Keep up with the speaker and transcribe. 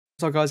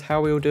So guys, how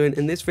are we all doing?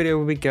 In this video,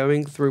 we'll be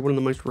going through one of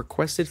the most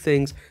requested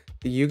things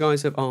that you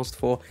guys have asked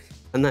for,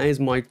 and that is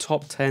my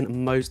top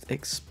 10 most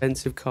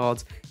expensive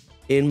cards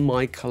in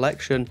my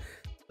collection.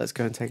 Let's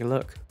go and take a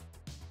look.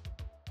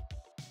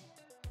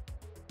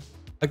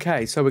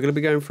 Okay, so we're going to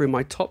be going through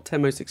my top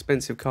 10 most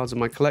expensive cards in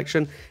my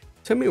collection.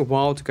 It took me a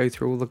while to go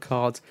through all the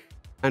cards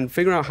and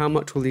figure out how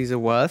much all these are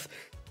worth.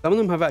 Some of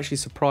them have actually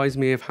surprised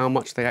me of how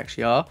much they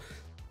actually are.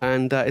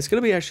 And it's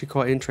going to be actually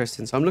quite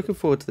interesting, so I'm looking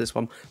forward to this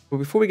one. But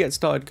before we get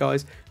started,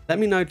 guys, let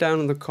me know down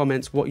in the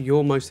comments what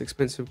your most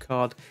expensive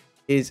card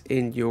is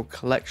in your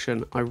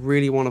collection. I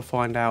really want to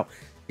find out,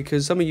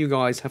 because some of you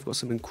guys have got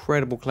some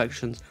incredible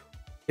collections,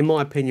 in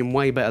my opinion,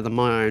 way better than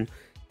my own.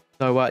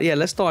 So yeah,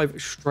 let's dive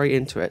straight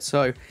into it.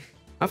 So I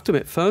have to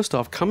admit, first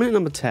off, coming in at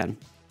number 10,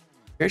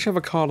 we actually have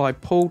a card. I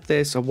pulled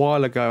this a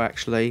while ago,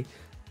 actually,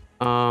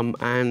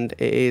 and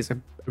it is a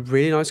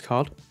really nice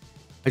card.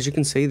 As you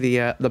can see,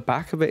 the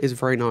back of it is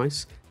very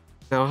nice.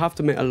 Now, I have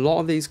to admit, a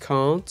lot of these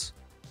cards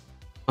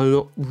are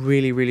not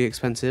really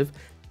expensive.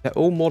 They're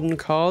all modern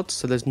cards,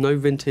 so there's no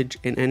vintage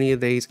in any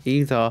of these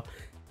either.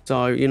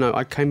 So, you know,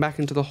 I came back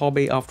into the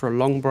hobby after a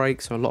long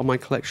break, so a lot of my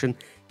collection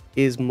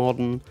is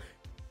modern.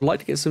 I'd like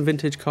to get some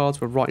vintage cards,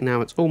 but right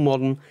now it's all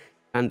modern.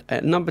 And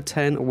at number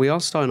 10, we are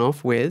starting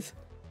off with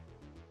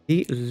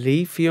the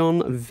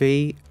Leafeon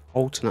V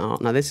Alternate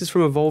Art. Now, this is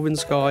from Evolving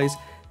Skies.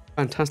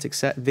 Fantastic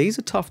set. These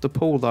are tough to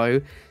pull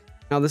though.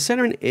 Now the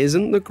centering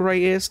isn't the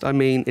greatest. I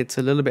mean, it's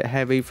a little bit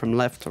heavy from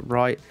left to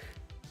right,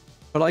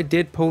 but I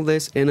did pull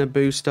this in a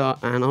booster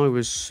and I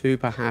was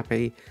super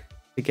happy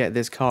to get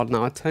this card.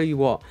 Now I tell you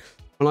what,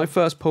 when I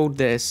first pulled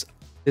this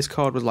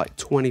card was like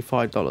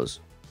 $25,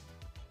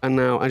 and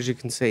now as you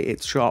can see,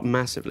 it's shot up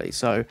massively.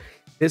 So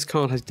this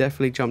card has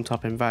definitely jumped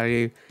up in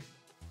value.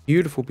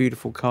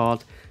 Beautiful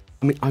card.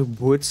 I mean, I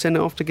would send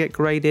it off to get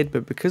graded,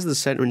 but because the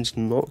centering's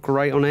not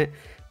great on it,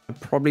 I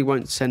probably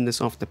won't send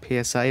this off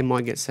to PSA. It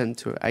might get sent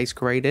to ace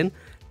grading,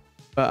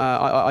 but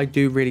I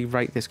do really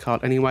rate this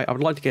card anyway. I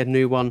would like to get a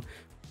new one,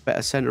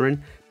 better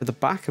centering, but the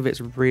back of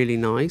it's really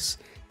nice.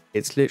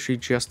 It's literally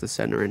just the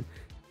centering,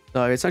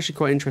 so it's actually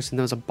quite interesting.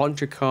 There was a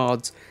bunch of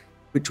cards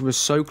which was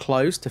so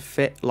close to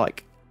fit,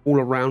 like all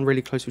around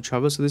really close to each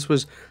other. So this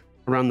was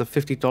around the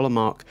 $50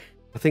 mark.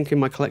 I think in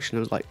my collection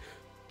there was like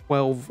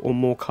 12 or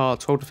more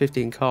cards, 12 to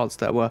 15 cards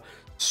that were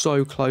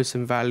so close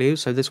in value.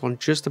 So this one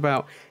just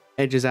about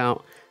edges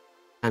out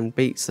and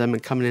beats them,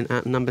 and coming in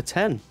at number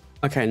 10.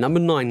 Okay, number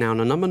 9 now.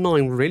 Now, number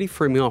 9 really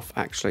threw me off,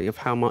 actually, of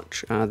how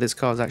much this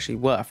card is actually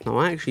worth. Now,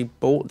 I actually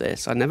bought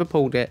this. I never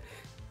pulled it.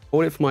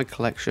 Bought it for my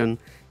collection.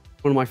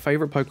 One of my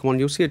favorite Pokemon.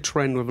 You'll see a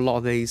trend with a lot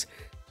of these.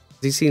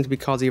 These seem to be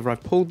cards either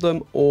I've pulled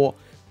them or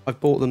I've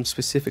bought them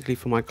specifically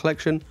for my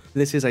collection.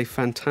 This is a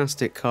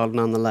fantastic card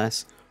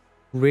nonetheless.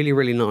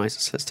 Really nice.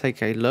 So let's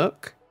take a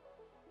look.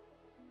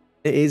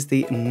 It is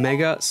the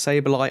Mega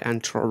Sableye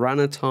and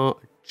Tyranitar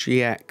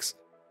GX.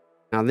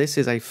 Now, this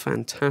is a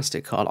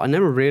fantastic card. I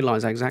never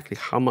realized exactly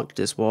how much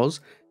this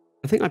was.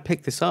 I think I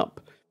picked this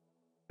up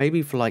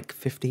maybe for like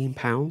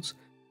 £15.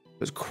 It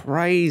was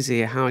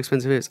crazy how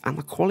expensive it is, and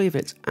the quality of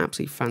it's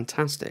absolutely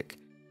fantastic.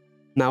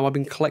 Now, I've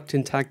been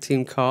collecting tag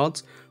team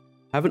cards.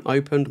 I haven't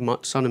opened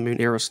much Sun and Moon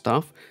era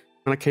stuff.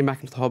 When I came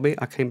back into the hobby,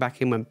 I came back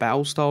in when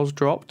Battle Styles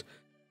dropped.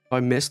 So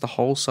I missed the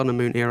whole Sun and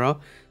Moon era.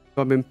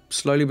 So I've been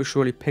slowly but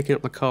surely picking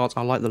up the cards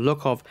I like the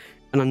look of,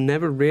 and I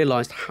never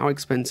realized how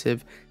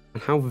expensive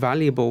and how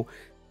valuable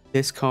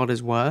this card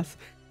is worth.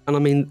 And I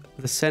mean,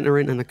 the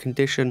centering and the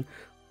condition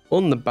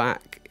on the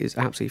back is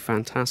absolutely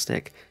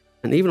fantastic,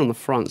 and even on the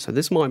front. So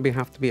this might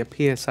have to be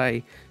a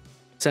PSA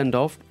send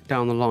off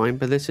down the line,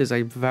 but this is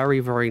a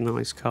very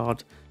nice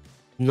card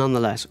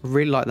nonetheless.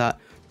 Really like that.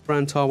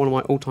 Tyranitar, one of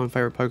my all-time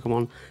favorite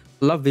Pokemon.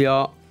 Love the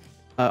art.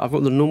 I've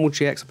got the normal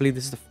GX. I believe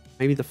this is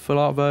maybe the full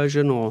art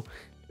version, or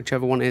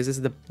whichever one it is. This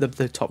is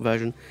the top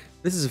version.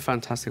 This is a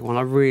fantastic one.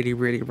 I really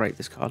rate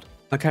this card.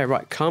 Okay,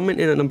 right, coming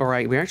in at number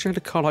 8, we actually had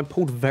a card I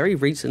pulled very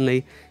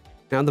recently.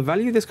 Now, the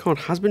value of this card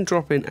has been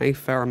dropping a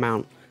fair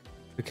amount.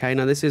 Okay,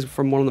 now this is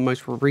from one of the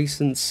most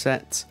recent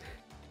sets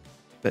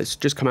that's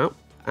just come out,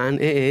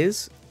 and it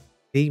is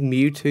the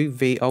Mewtwo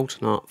V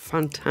Alternate Art.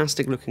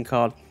 Fantastic looking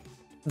card.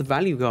 The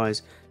value,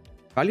 guys,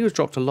 value has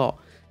dropped a lot.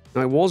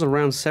 Now, it was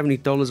around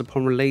 $70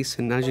 upon release,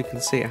 and as you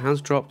can see, it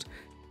has dropped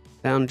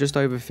down just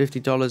over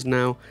 $50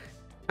 now.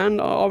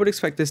 And I would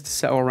expect this to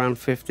settle around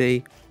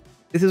 50.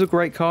 This is a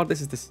great card. This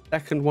is the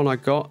second one I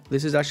got.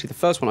 This is actually the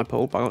first one I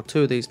pulled, but I got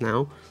 2 of these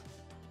now.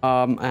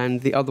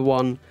 And the other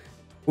one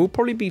will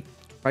probably be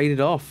traded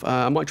off.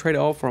 I might trade it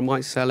off, or I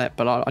might sell it,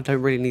 but I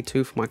don't really need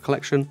 2 for my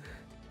collection.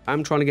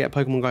 I'm trying to get a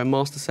Pokemon Go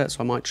Master set, so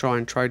I might try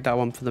and trade that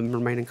one for the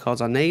remaining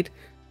cards I need.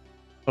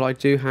 But I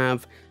do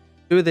have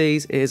 2 of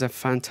these. It is a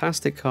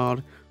fantastic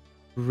card.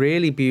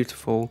 Really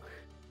beautiful.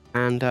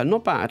 And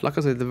not bad. Like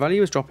I said, the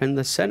value is dropping.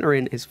 The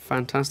centering is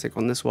fantastic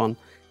on this one.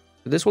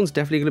 But this one's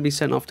definitely going to be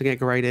sent off to get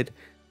graded.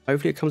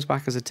 Hopefully it comes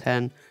back as a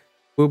 10.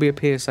 Will be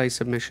a PSA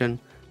submission.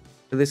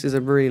 But this is a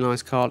really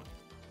nice card.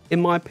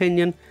 In my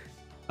opinion,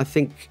 I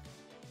think,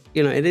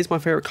 you know, it is my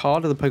favorite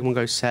card of the Pokemon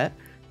Go set.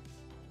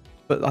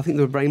 but I think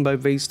the Rainbow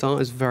V-Star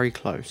is very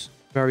close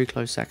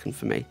second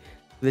for me.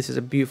 This is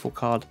a beautiful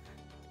card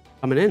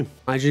coming in.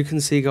 As you can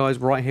see, guys,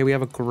 right here we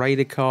have a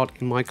graded card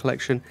in my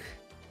collection.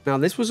 Now,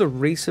 this was a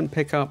recent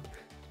pickup.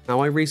 Now,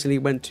 I recently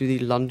went to the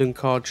London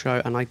card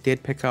show and I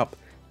did pick up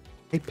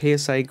a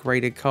PSA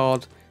graded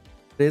card.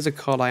 It is a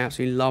card I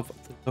absolutely love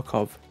the look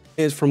of.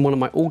 It is from one of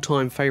my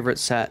all-time favorite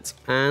sets,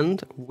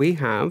 and we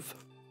have...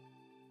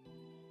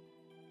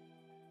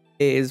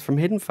 It is from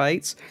Hidden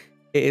Fates.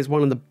 It is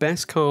one of the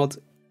best cards,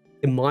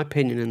 in my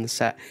opinion, in the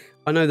set.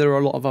 I know there are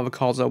a lot of other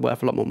cards that are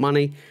worth a lot more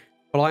money,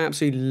 but I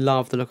absolutely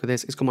love the look of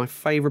this. It's got my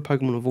favorite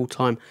Pokemon of all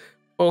time,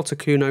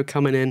 Articuno,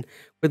 coming in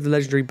with the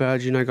legendary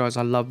birds. You know, guys,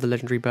 I love the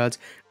legendary birds.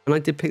 And I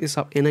did pick this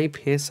up in a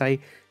PSA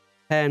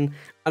 10.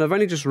 And I've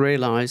only just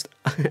realized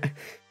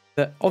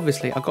that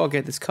obviously I've got to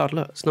get this card.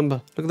 Look, it's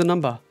number. Look at the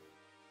number.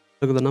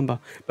 Look at the number.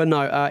 But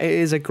no, it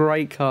is a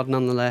great card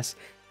nonetheless.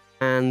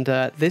 And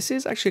this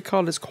is actually a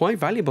card that's quite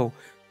valuable.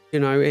 You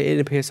know,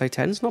 in a PSA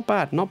 10, it's not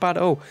bad. Not bad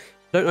at all.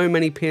 Don't own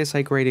many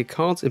PSA graded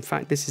cards. In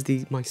fact, this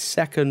is my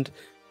second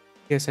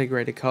PSA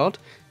graded card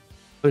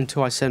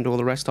until I send all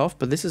the rest off.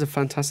 But this is a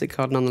fantastic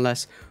card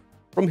nonetheless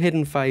from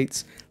Hidden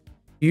Fates.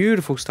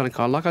 Beautiful, stunning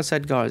card. Like I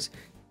said, guys,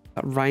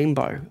 that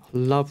rainbow, I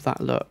love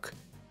that look.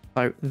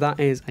 So that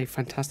is a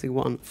fantastic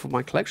one for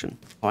my collection.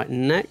 All right,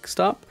 next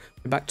up,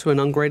 we're back to an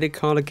ungraded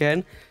card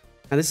again.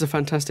 And this is a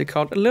fantastic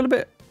card. A little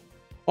bit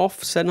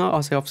off center.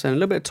 I say off center. A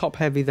little bit top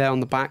heavy there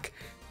on the back,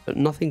 but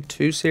nothing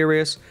too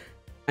serious.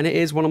 And it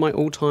is one of my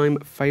all-time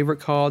favorite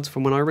cards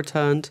from when I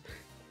returned.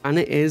 And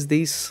it is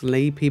the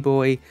Sleepy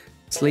Boy,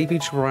 Sleepy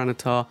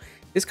Tyranitar.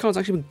 This card's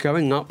actually been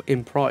going up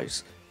in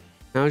price.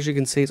 Now, as you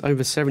can see, it's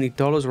over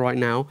 $70 right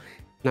now.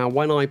 Now,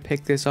 when I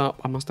picked this up,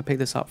 I must have picked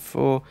this up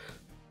for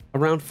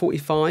around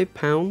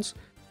 £45.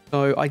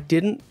 So I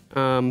didn't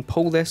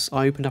pull this.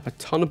 I opened up a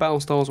ton of Battle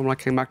Styles when I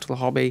came back to the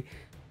hobby.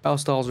 Battle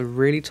Styles are a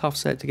really tough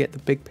set to get the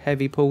big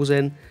heavy pulls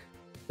in.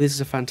 This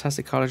is a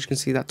fantastic card. As you can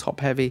see, that top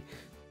heavy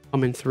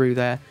coming through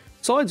there.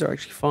 Sides are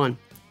actually fine,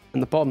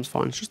 and the bottom's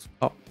fine. It's just the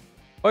top.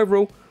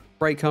 Overall,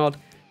 great card.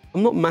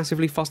 I'm not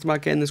massively fussed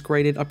about getting this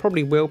graded. I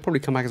probably will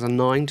come back as a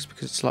 9 just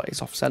because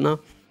it's off center.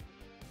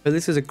 But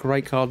this is a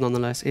great card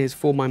nonetheless. It is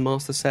for my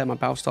master set, my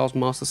Battle Styles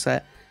master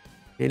set.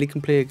 Nearly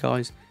completed,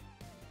 guys.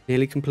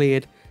 Nearly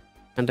completed.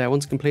 And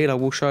once completed, I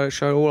will show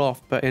it all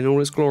off, but in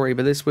all its glory.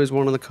 But this was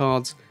one of the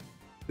cards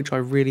which I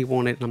really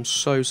wanted, and I'm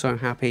so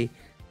happy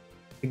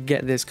to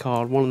get this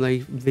card. One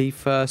of the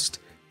first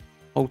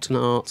alternate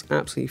arts.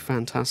 Absolutely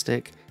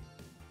fantastic.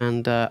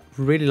 And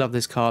really love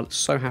this card.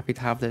 So happy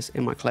to have this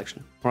in my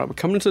collection. All right, we're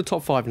coming into the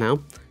top 5 now.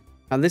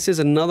 And this is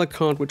another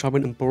card which I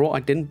went and bought.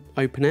 I didn't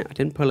open it. I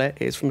didn't pull it.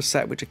 It's from a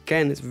set which,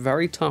 again, it's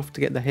very tough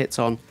to get the hits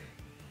on.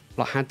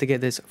 But I had to get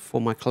this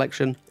for my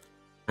collection.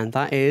 And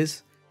that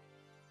is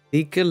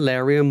the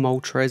Galarian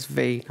Moltres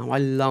V. Now, I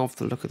love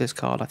the look of this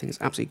card. I think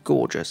it's absolutely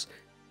gorgeous.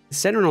 The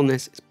centering on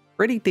this is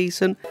pretty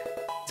decent.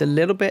 It's a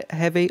little bit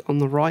heavy on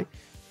the right,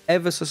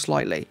 ever so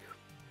slightly.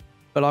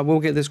 But I will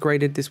get this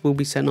graded. This will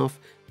be sent off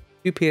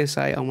to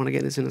PSA. I want to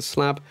get this in a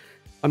slab.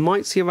 I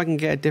might see if I can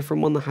get a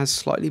different one that has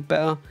slightly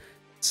better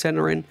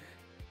centering,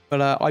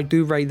 but I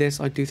do rate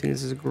this. I do think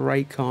this is a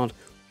great card.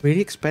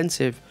 Really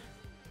expensive,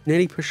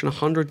 nearly pushing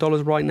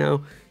 $100 right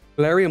now.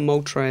 Galarian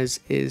Moltres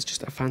is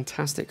just a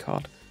fantastic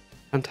card.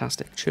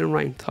 Fantastic. Chin and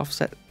Rain, tough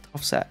set.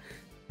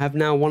 I have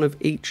now one of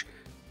each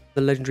of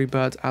the legendary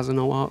birds as an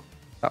alt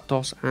art,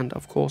 Zapdos and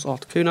of course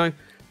Articuno,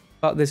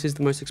 but this is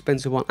the most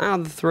expensive one out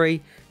of the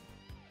 3.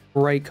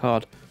 Great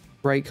card,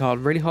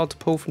 really hard to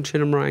pull from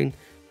Chin and Rain,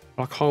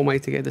 but I can't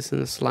wait to get this in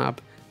a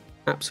slab.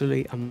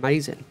 Absolutely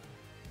amazing.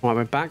 Right,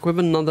 we're back with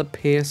another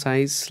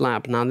PSA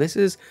slab. Now, this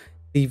is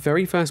the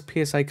very first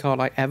PSA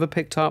card I ever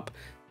picked up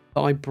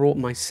that I brought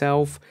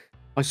myself.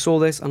 I saw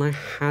this and I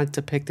had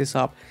to pick this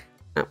up.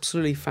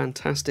 Absolutely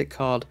fantastic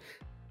card.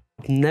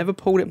 I've never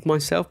pulled it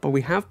myself, but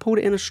we have pulled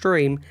it in a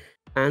stream,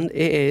 and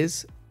it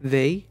is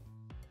the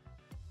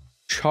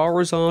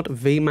Charizard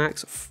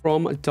VMAX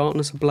from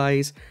Darkness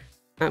Ablaze.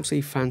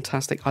 Absolutely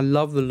fantastic. I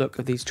love the look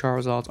of these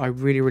Charizards. I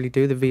really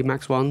do. The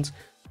VMAX ones,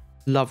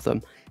 love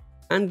them.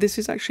 And this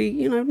is actually,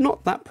 you know,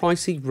 not that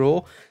pricey raw.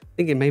 I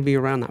think it may be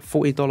around that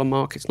 $40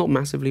 mark. It's not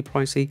massively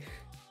pricey.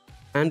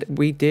 And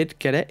we did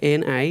get it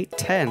in a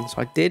 10.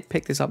 So I did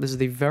pick this up. This is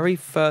the very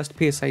first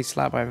PSA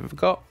slab I've ever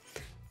got.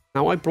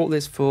 Now, I brought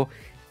this for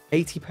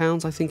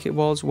 £80, I think it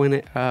was, when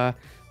it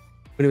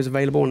was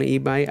available on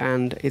eBay.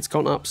 And it's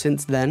gone up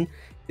since then.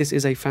 This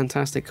is a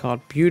fantastic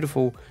card.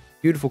 Beautiful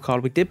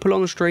card. We did pull it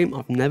on the stream.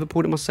 I've never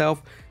pulled it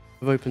myself.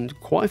 I've opened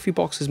quite a few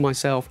boxes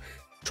myself.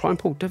 Try and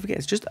pull. Don't forget,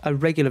 it's just a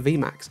regular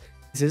VMAX.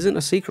 This isn't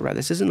a secret rare.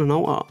 This isn't an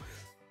alt art.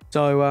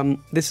 So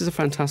this is a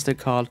fantastic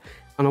card,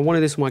 and I wanted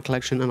this in my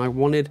collection, and I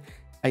wanted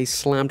a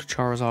slammed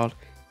Charizard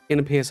in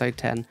a PSA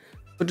 10.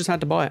 I just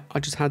had to buy it. I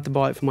just had to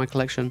buy it for my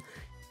collection,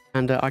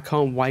 and I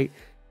can't wait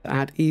to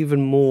add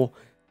even more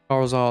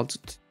Charizards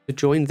to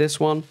join this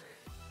one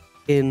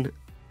in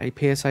a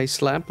PSA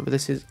slab. But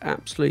this is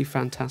absolutely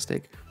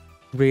fantastic.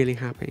 Really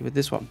happy with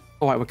this one.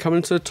 All right, we're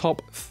coming to the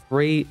top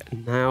 3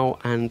 now,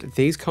 and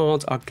these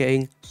cards are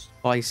getting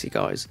spicy,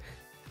 guys.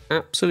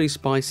 Absolutely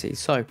spicy.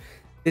 So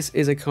this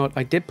is a card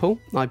I did pull.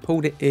 I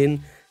pulled it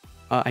in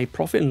a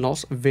profit and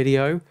loss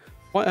video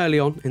quite early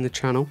on in the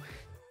channel,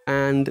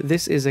 and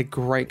this is a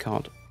great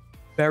card.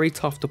 Very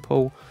tough to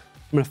pull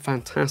from a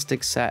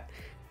fantastic set,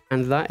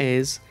 and that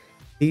is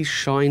the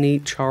shiny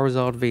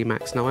Charizard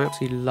VMAX. Now, I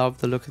absolutely love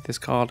the look of this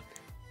card.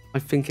 I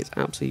think it's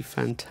absolutely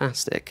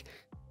fantastic.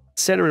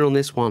 Centering on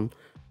this one,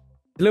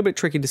 a little bit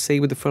tricky to see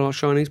with the full art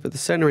shinies, but the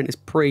centering is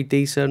pretty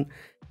decent.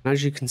 And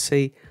as you can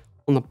see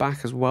on the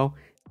back as well,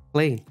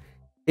 clean.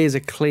 It is a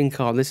clean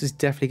card. This is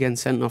definitely getting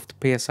sent off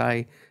to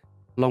PSA,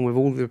 along with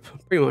all the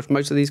pretty much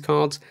most of these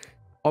cards.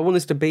 I want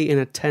this to be in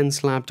a 10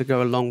 slab to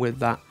go along with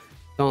that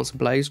Dancer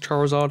Blaze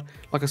Charizard.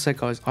 Like I said,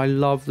 guys, I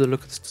love the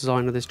look of this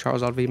design of this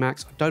Charizard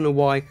VMAX. I don't know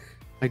why,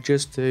 I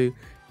just do.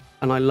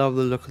 And I love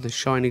the look of the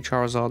shiny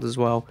Charizard as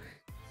well.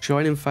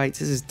 Shining Fates,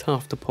 this is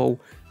tough to pull.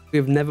 We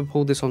have never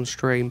pulled this on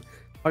stream.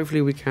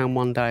 Hopefully we can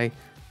one day.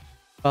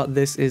 But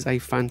this is a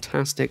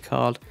fantastic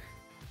card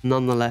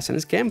nonetheless. And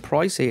it's getting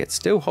pricey. It's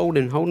still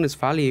holding its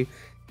value.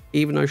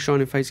 Even though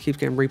Shining Fates keeps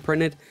getting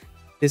reprinted,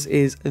 this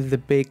is the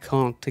big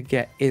card to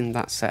get in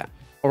that set.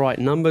 Alright,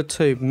 number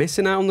 2.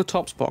 Missing out on the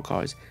top spot,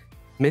 guys.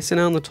 Missing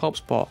out on the top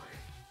spot.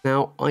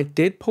 Now, I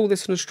did pull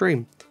this in a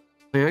stream.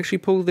 I actually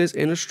pulled this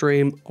in a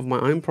stream of my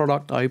own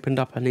product. I opened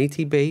up an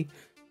ETB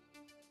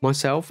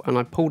myself, and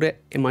I pulled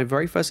it in my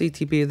very first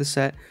ETB of the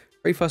set.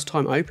 Very first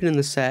time opening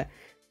the set.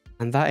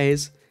 And that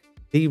is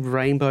the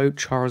Rainbow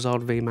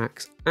Charizard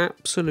VMAX.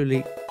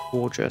 Absolutely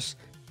gorgeous.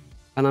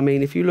 And I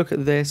mean, if you look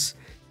at this,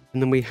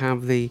 and then we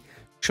have the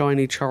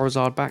shiny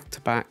Charizard back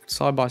to back,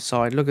 side by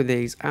side. Look at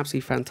these,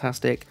 absolutely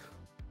fantastic.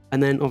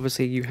 And then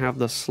obviously you have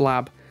the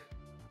slab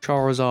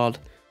Charizard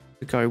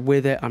to go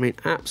with it. I mean,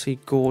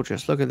 absolutely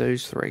gorgeous. Look at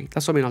those 3.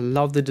 That's what I mean. I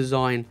love the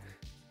design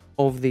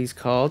of these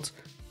cards.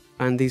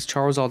 And these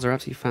Charizards are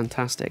absolutely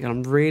fantastic. And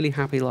I'm really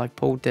happy that I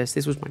pulled this.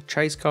 This was my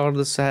chase card of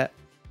the set.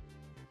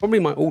 Probably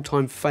my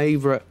all-time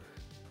favorite,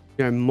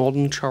 you know,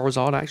 modern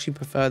Charizard. I actually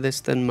prefer this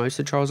than most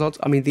of the Charizards.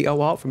 I mean, the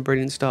art from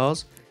Brilliant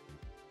Stars,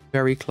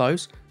 very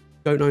close.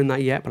 Don't own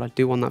that yet, but I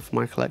do want that for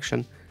my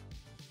collection.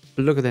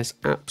 But look at this,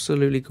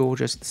 absolutely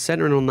gorgeous. The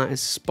centering on that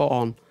is spot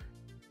on.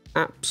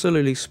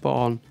 Absolutely spot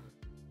on.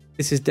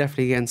 This is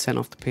definitely getting sent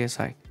off to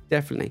PSA.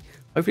 Definitely.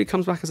 Hopefully it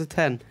comes back as a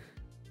 10.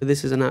 But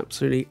this is an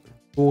absolutely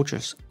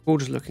gorgeous,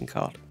 gorgeous looking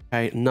card.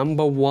 Okay,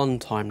 number 1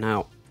 time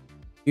now.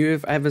 If you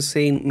have ever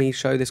seen me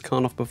show this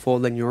card off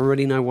before, then you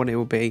already know what it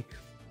will be.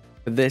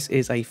 But this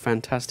is a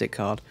fantastic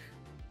card.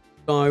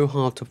 So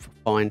hard to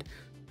find,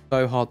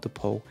 so hard to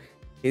pull.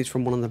 It is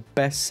from one of the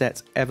best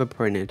sets ever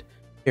printed,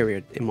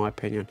 period, in my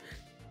opinion.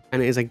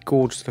 And it is a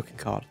gorgeous looking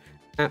card.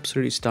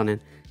 Absolutely stunning.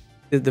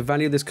 The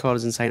value of this card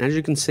is insane. As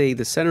you can see,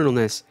 the centering on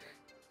this,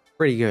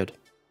 pretty good.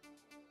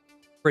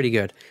 Pretty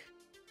good.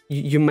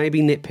 You may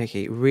be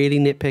nitpicky, really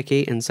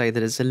nitpicky, and say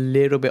that it's a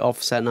little bit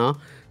off center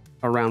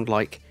around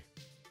like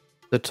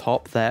the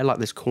top there, like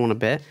this corner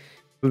bit.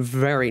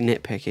 Very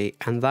nitpicky,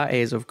 and that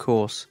is, of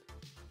course,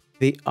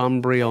 the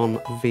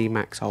Umbreon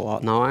VMAX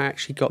art. Now, I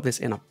actually got this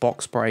in a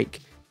box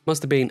break.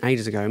 Must have been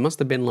ages ago. It must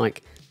have been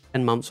like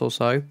 10 months or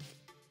so.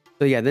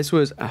 So yeah, this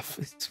was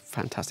it's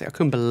fantastic. I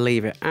couldn't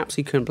believe it.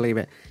 Absolutely couldn't believe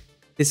it.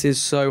 This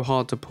is so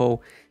hard to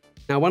pull.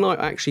 Now, when I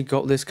actually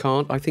got this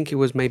card, I think it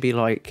was maybe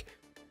like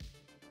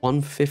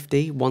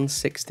 150,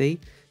 160.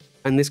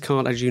 And this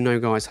card, as you know,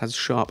 guys, has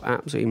shot up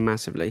absolutely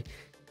massively.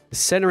 The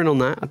centering on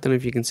that, I don't know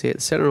if you can see it,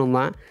 the centering on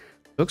that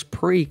looks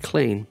pretty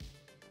clean.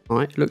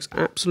 Right? It looks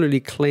absolutely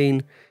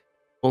clean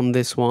on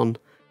this one.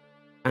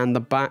 And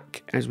the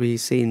back, as we've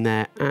seen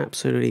there,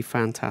 absolutely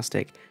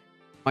fantastic.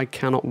 I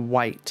cannot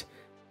wait to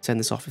send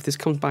this off. If this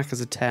comes back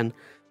as a 10,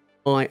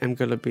 I am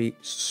going to be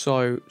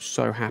so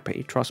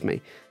happy. Trust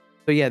me.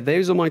 So yeah,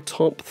 those are my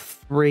top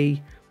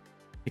 3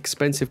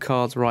 expensive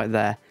cards right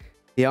there.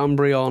 The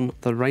Umbreon,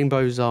 the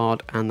Rainbow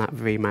Zard, and that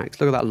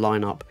VMAX. Look at that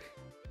lineup.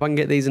 If I can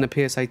get these in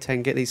a PSA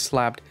 10, get these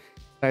slabbed,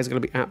 that is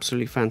going to be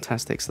absolutely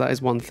fantastic. So that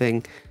is one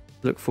thing to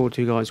look forward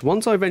to, guys.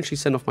 Once I eventually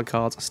send off my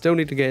cards, I still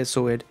need to get it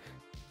sorted.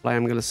 But I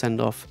am going to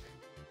send off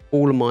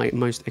all of my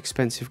most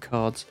expensive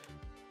cards.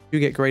 Do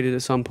get graded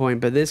at some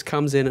point, but this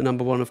comes in at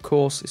number 1, of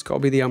course. It's got to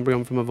be the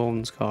Umbreon from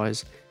Evolvance,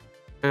 guys.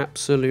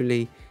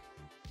 Absolutely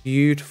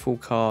beautiful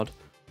card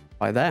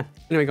right there.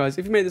 Anyway, guys,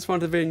 if you made this far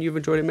into the video and you've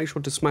enjoyed it, make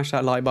sure to smash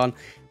that like button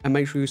and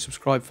make sure you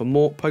subscribe for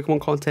more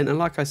Pokemon content. And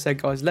like I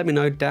said, guys, let me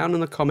know down in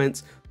the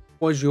comments,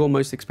 what is your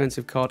most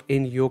expensive card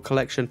in your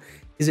collection?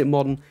 Is it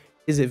modern?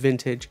 Is it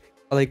vintage?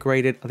 Are they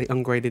graded? Are they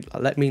ungraded?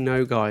 Let me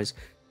know, guys.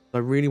 I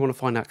really want to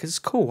find out because it's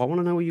cool. I want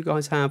to know what you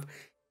guys have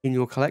in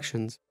your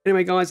collections.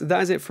 Anyway, guys,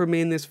 that is it from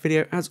me in this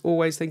video. As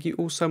always, thank you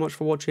all so much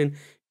for watching.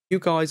 You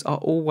guys are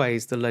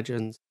always the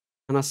legends,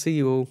 and I'll see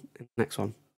you all in the next one.